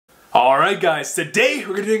Alright guys, today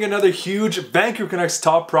we're doing another huge Vancouver Canucks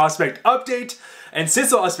top prospect update. And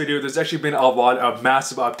since the last video, there's actually been a lot of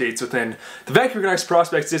massive updates within the Vancouver Canucks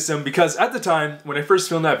prospect system because at the time, when I first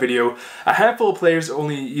filmed that video, a handful of players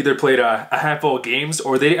only either played a handful of games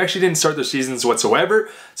or they actually didn't start their seasons whatsoever.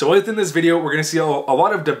 So within this video, we're going to see a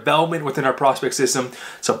lot of development within our prospect system,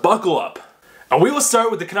 so buckle up. And we will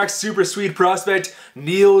start with the Canucks super sweet prospect,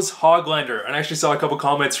 Nils Hoglander. And I actually saw a couple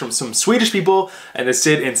comments from some Swedish people, and they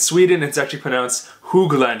said in Sweden it's actually pronounced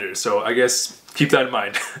Hoglander, so I guess keep that in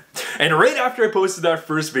mind. And right after I posted that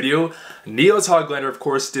first video, Nils Hoglander, of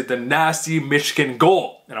course, did the nasty Michigan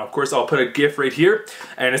goal. And of course, I'll put a GIF right here.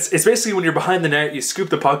 And it's basically when you're behind the net, you scoop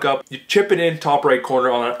the puck up, you chip it in top right corner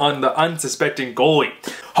on the unsuspecting goalie.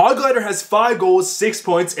 Hoglander has 5 goals, 6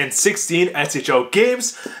 points, and 16 SHL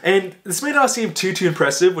games. And this may not seem too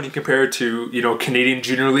impressive when you compare it to, Canadian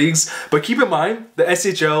junior leagues. But keep in mind, the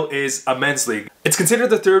SHL is a men's league. It's considered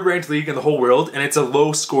the 3rd ranked league in the whole world, and it's a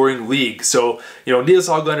low scoring league. So, Nils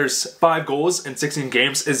Hoglander's 5 goals in 16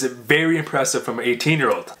 games is very impressive from an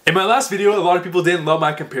 18-year-old. In my last video, a lot of people didn't love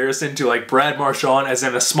my comparison to like Brad Marchand as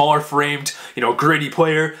in a smaller framed, gritty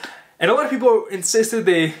player. And a lot of people insisted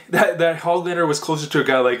that Hoglander was closer to a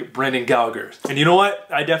guy like Brendan Gallagher. And you know what?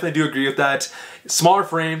 I definitely do agree with that. Smaller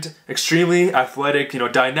framed, extremely athletic,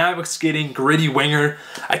 dynamic skating, gritty winger.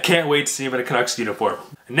 I can't wait to see him in a Canucks uniform.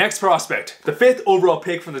 Next prospect, the 5th overall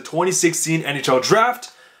pick from the 2016 NHL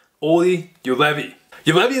draft, Juolevi.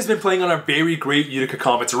 Juolevi has been playing on a very great Utica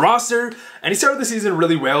Comets roster, and he started the season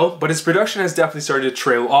really well, but his production has definitely started to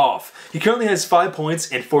trail off. He currently has 5 points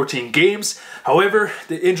in 14 games. However,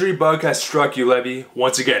 the injury bug has struck Juolevi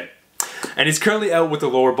once again, and he's currently out with a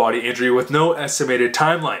lower body injury with no estimated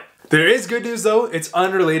timeline. There is good news though, it's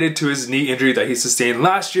unrelated to his knee injury that he sustained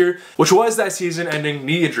last year, which was that season-ending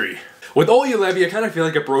knee injury. With Juolevi, I kind of feel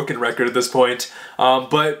like a broken record at this point,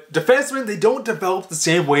 but defensemen, they don't develop the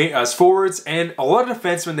same way as forwards, and a lot of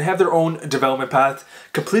defensemen, they have their own development path,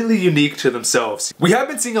 completely unique to themselves. We have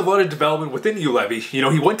been seeing a lot of development within Juolevi.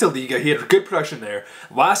 He went to Liga, he had good production there.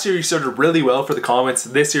 Last year he started really well for the Comets,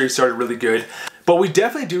 this year he started really good. But we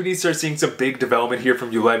definitely do need to start seeing some big development here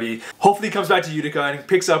from Juolevi. Hopefully he comes back to Utica and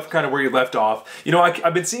picks up kind of where he left off.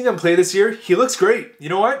 I've been seeing him play this year, he looks great. You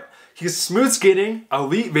know what? He's smooth skating,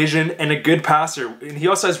 elite vision, and a good passer, and he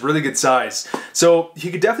also has really good size. So he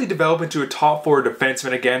could definitely develop into a top 4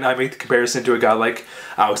 defenseman. Again, I make the comparison to a guy like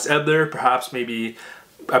Alex Edler, perhaps maybe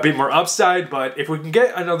a bit more upside, but if we can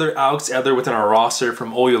get another Alex Edler within our roster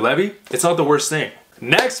from Juolevi, it's not the worst thing.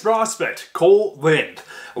 Next prospect, Cole Lind.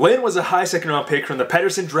 Lind was a high 2nd round pick from the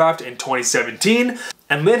Pedersen draft in 2017,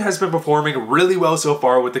 and Lind has been performing really well so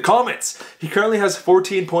far with the Comets. He currently has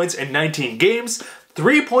 14 points in 19 games,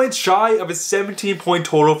 3 points shy of his 17-point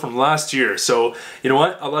total from last year. So, you know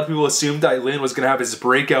what? A lot of people assumed that Lind was going to have his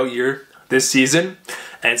breakout year this season.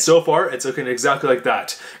 And so far, it's looking exactly like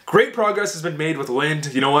that. Great progress has been made with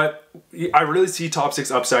Lind. You know what? I really see top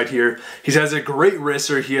 6 upside here. He has a great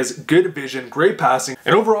wrister. He has good vision, great passing.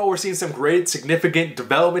 And overall, we're seeing some great, significant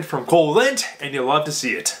development from Cole Lind, and you'll love to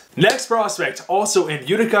see it. Next prospect, also in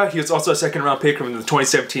Utica. He was also a 2nd round pick from the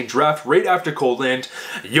 2017 draft, right after Cole Lind,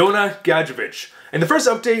 Jona Gadjevich. In the first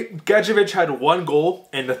update, Gadjevich had 1 goal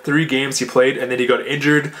in the 3 games he played, and then he got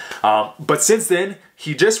injured. But since then,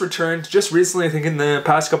 he just returned just recently, I think in the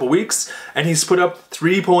past couple weeks, and he's put up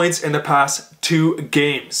 3 points in the past 2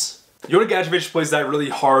 games. Jona Gadjevich plays that really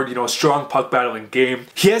hard, strong puck battling game.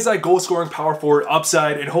 He has that goal scoring power forward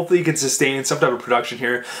upside, and hopefully he can sustain some type of production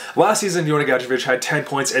here. Last season, Jona Gadjevich had 10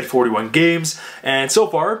 points in 41 games, and so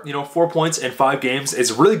far, 4 points in 5 games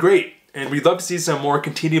is really great. And we'd love to see some more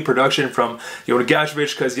continued production from Jona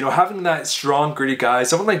Gadjevich because, having that strong, gritty guy,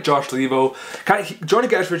 someone like Josh Levo, Jona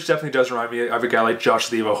Gadjevich definitely does remind me of a guy like Josh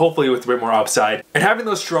Levo, hopefully with a bit more upside. And having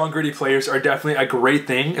those strong, gritty players are definitely a great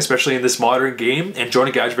thing, especially in this modern game, and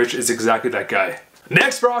Jona Gadjevich is exactly that guy.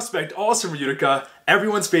 Next prospect, also from Utica,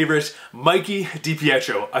 everyone's favorite, Mikey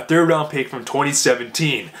DiPietro, a 3rd round pick from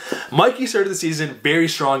 2017. Mikey started the season very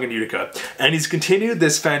strong in Utica, and he's continued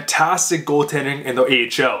this fantastic goaltending in the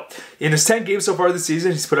AHL. In his 10 games so far this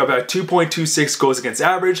season, he's put up a 2.26 goals against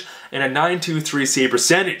average and a .923 save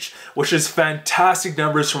percentage, which is fantastic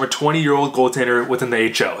numbers from a 20-year-old goaltender within the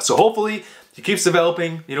AHL. So hopefully, he keeps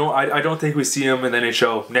developing. I don't think we see him in the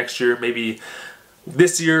NHL next year, maybe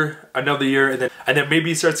this year, another year, and then maybe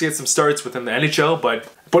he starts to get some starts within the NHL, but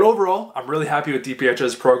overall, I'm really happy with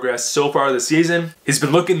DiPietro's progress so far this season. He's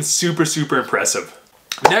been looking super impressive.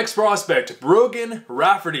 Next prospect, Brogan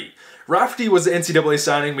Rafferty. Rafferty was an NCAA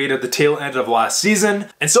signing made at the tail end of last season,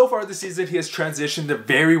 and so far this season he has transitioned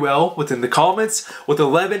very well within the Comets with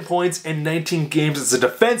 11 points in 19 games as a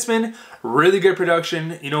defenseman. Really good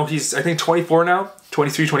production. You know, he's I think 24 now,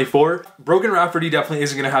 23, 24. Brogan Rafferty definitely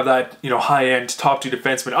isn't going to have that, you know, high-end top 2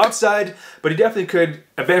 defenseman upside, but he definitely could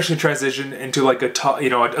eventually transition into like a top, you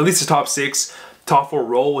know, at least a top 6, top 4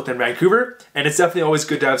 role within Vancouver, and it's definitely always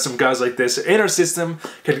good to have some guys like this in our system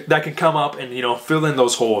that can come up and, you know, fill in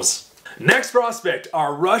those holes. Next prospect,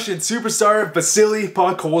 our Russian superstar, Vasili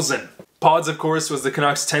Podkolzin. Pods, of course, was the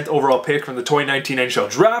Canucks' 10th overall pick from the 2019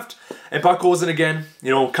 NHL Draft. And Podkolzin, again,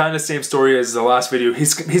 you know, kind of same story as the last video.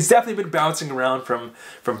 He's definitely been bouncing around from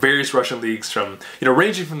various Russian leagues, from, you know,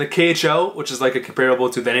 ranging from the KHL, which is like a comparable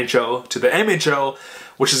to the NHL, to the MHL,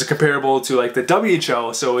 which is a comparable to like the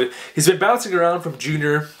WHL. So he's been bouncing around from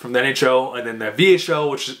junior, from the NHL, and then the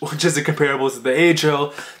VHL, which is a comparable to the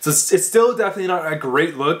AHL. So it's still definitely not a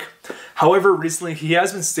great look. However, recently he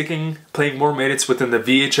has been playing more minutes within the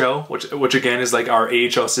VHL, which again is like our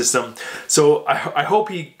AHL system. So I hope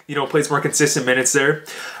he, you know, plays more consistent minutes there.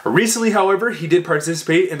 Recently, however, he did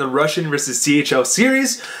participate in the Russian versus CHL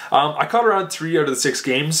series. I caught around 3 out of the 6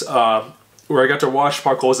 games where I got to watch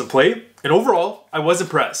Podkolzin play. And overall, I was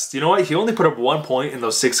impressed. You know what? He only put up 1 point in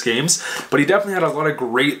those 6 games, but he definitely had a lot of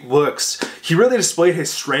great looks. He really displayed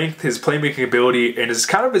his strength, his playmaking ability, and his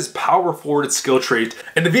power forward skill trait.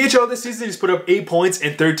 In the VHL this season, he's put up 8 points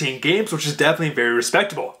in 13 games, which is definitely very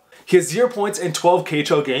respectable. He has 0 points in 12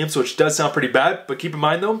 KHL games, which does sound pretty bad, but keep in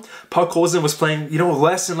mind though, Podkolzin was playing, you know,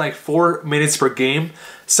 less than like 4 minutes per game.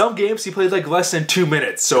 Some games he played like less than 2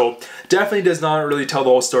 minutes, so definitely does not really tell the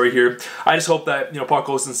whole story here. I just hope that, you know,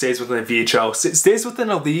 Podkolzin stays within the VHL, stays within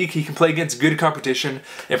a league he can play against good competition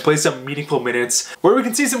and play some meaningful minutes, where we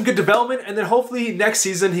can see some good development, and then hopefully next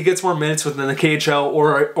season he gets more minutes within the KHL,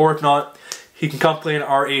 or if not, he can come play in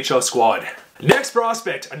our AHL squad. Next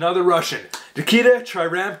prospect, another Russian, Nikita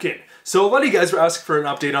Tyramkin. So a lot of you guys were asking for an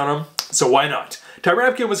update on him, so why not?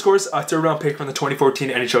 Tyramkin was, of course, a 3rd round pick from the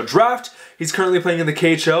 2014 NHL Draft. He's currently playing in the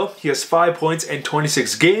KHL. He has 5 points in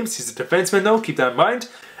 26 games. He's a defenseman though, keep that in mind.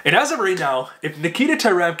 And as of right now, if Nikita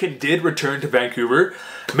Tyramkin did return to Vancouver,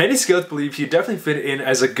 many scouts believe he'd definitely fit in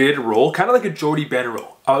as a good role, kind of like a Jordie Benn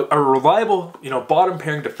role. A reliable, you know, bottom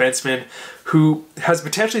pairing defenseman who has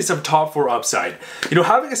potentially some top 4 upside. You know,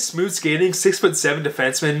 having a smooth skating 6'7"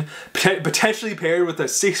 defenseman potentially paired with a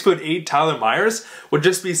 6'8" Tyler Myers would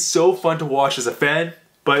just be so fun to watch as a fan.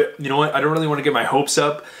 But you know what? I don't really want to get my hopes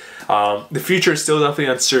up. The future is still definitely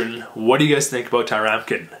uncertain. What do you guys think about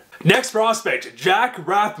Tyramkin? Next prospect, Jack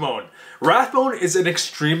Rathbone. Rathbone is an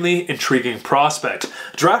extremely intriguing prospect.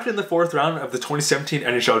 Drafted in the 4th round of the 2017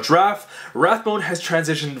 NHL Draft, Rathbone has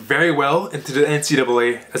transitioned very well into the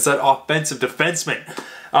NCAA as that offensive defenseman.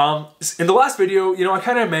 In the last video, you know, I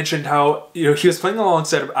kind of mentioned how, you know, he was playing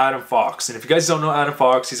alongside of Adam Fox. And if you guys don't know Adam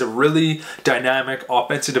Fox, he's a really dynamic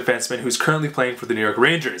offensive defenseman who's currently playing for the New York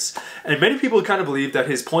Rangers. And many people kind of believe that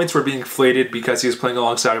his points were being inflated because he was playing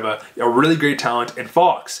alongside of a really great talent in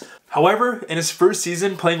Fox. However, in his first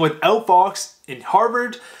season playing without Fox in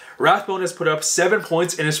Harvard, Rathbone has put up 7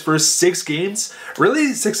 points in his first 6 games,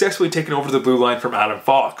 really successfully taking over the blue line from Adam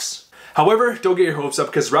Fox. However, don't get your hopes up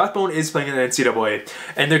because Rathbone is playing in the NCAA,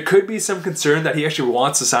 and there could be some concern that he actually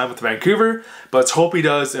wants to sign with Vancouver, but let's hope he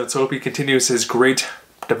does, and let's hope he continues his great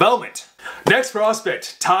development. Next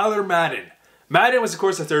prospect, Tyler Madden. Madden was, of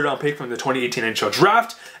course, a 3rd round pick from the 2018 NHL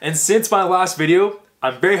Draft, and since my last video,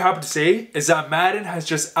 I'm very happy to say is that Madden has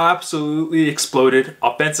just absolutely exploded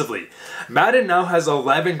offensively. Madden now has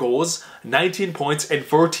 11 goals, 19 points, and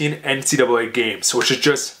 14 NCAA games, which is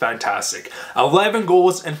just fantastic. 11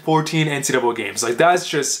 goals and 14 NCAA games. Like, that's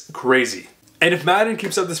just crazy. And if Madden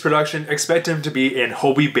keeps up this production, expect him to be in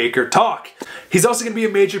Hobie Baker talk. He's also going to be a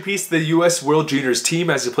major piece to the US World Juniors team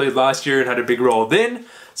as he played last year and had a big role then.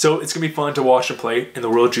 So it's going to be fun to watch him play in the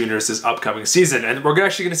World Juniors this upcoming season. And we're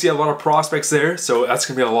actually going to see a lot of prospects there. So that's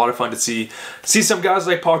going to be a lot of fun to see some guys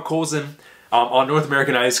like Podkolzin on North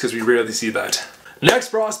American ice, because we rarely see that. Next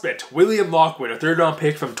prospect, William Lockwood, a 3rd round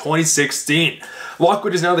pick from 2016.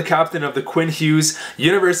 Lockwood is now the captain of the Quinn Hughes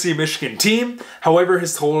University of Michigan team. However,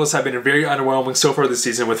 his totals have been very underwhelming so far this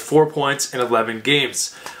season with 4 points in 11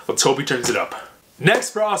 games. Let's hope he turns it up.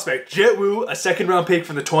 Next prospect, Jet Wu, a 2nd round pick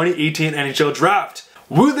from the 2018 NHL Draft.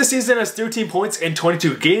 Wu this season has 13 points in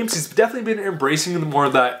 22 games. He's definitely been embracing more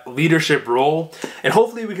of that leadership role. And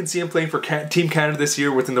hopefully we can see him playing for Team Canada this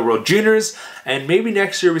year within the World Juniors. And maybe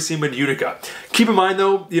next year we see him in Utica. Keep in mind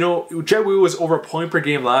though, you know, Jet Wu was over a point per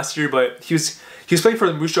game last year, but he was He's playing for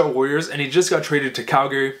the Moose Jaw Warriors, and he just got traded to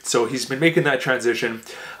Calgary, so he's been making that transition.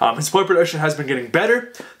 His point production has been getting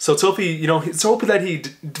better, so it's hopefully, it's hoping that he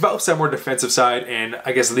develops that more defensive side and,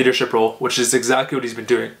 I guess, leadership role, which is exactly what he's been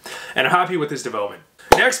doing. And I'm happy with his development.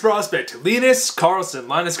 Next prospect, Linus Karlsson.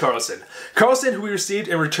 Karlsson, who we received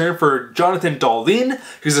in return for Jonathan Dahlin,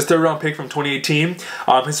 who's a third-round pick from 2018.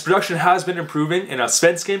 His production has been improving in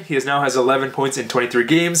Svenskin. He now has 11 points in 23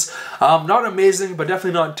 games. Not amazing, but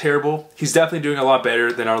definitely not terrible. He's definitely doing a lot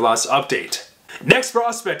better than our last update. Next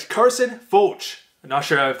prospect, Carson Foch. I'm not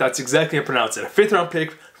sure if that's exactly how to pronounce it. A fifth-round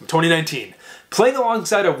pick from 2019. Playing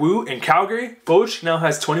alongside a Wu in Calgary, Foch now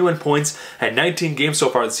has 21 points and 19 games so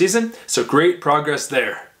far this season, so great progress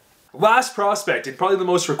there. Last prospect, and probably the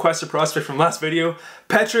most requested prospect from last video,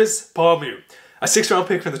 Petrus Palmiu, a 6th-round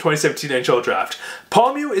pick from the 2017 NHL draft.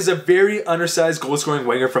 Palmiu is a very undersized goal-scoring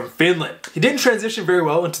winger from Finland. He didn't transition very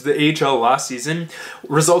well into the AHL last season,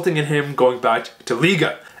 resulting in him going back to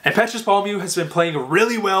Liga. And Petrus Palmiu has been playing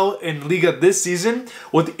really well in Liga this season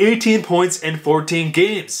with 18 points in 14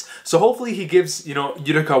 games. So hopefully he gives,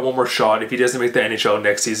 Utica one more shot if he doesn't make the NHL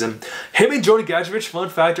next season. Him and Joni Gadjevich, fun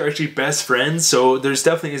fact, are actually best friends. So there's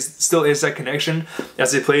definitely still is that connection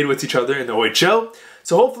as they played with each other in the OHL.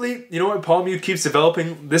 So hopefully, Palmiu keeps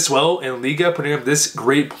developing this well in Liga, putting up this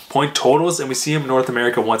great point totals, and we see him in North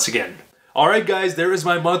America once again. Alright guys, there is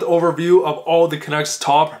my month overview of all the Canucks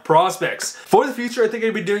top prospects. For the future, I think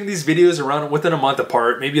I'd be doing these videos around within a month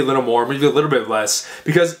apart, maybe a little more, maybe a little bit less,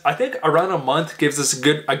 because I think around a month gives us a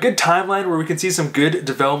good timeline where we can see some good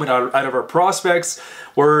development out of our prospects,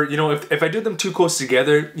 where, if I do them too close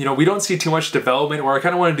together, we don't see too much development, where I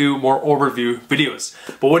kind of want to do more overview videos.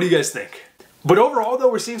 But what do you guys think? But overall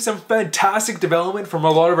though, we're seeing some fantastic development from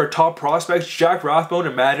a lot of our top prospects. Jack Rathbone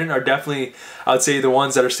and Madden are definitely, I'd say, the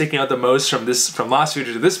ones that are sticking out the most from last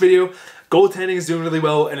video to this video. Goaltending is doing really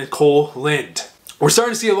well, and Cole Lind. We're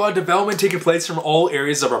starting to see a lot of development taking place from all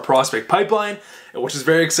areas of our prospect pipeline, which is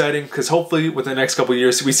very exciting because hopefully within the next couple of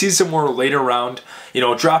years we see some more later round,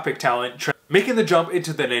 draft pick talent making the jump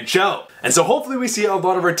into the NHL. And so hopefully we see a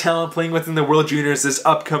lot of our talent playing within the World Juniors this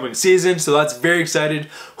upcoming season, so that's very excited.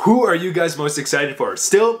 Who are you guys most excited for?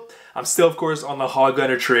 I'm still of course on the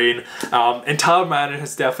Hoglander train, and Tyler Madden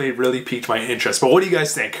has definitely really piqued my interest. But what do you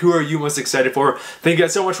guys think? Who are you most excited for? Thank you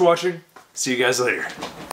guys so much for watching. See you guys later.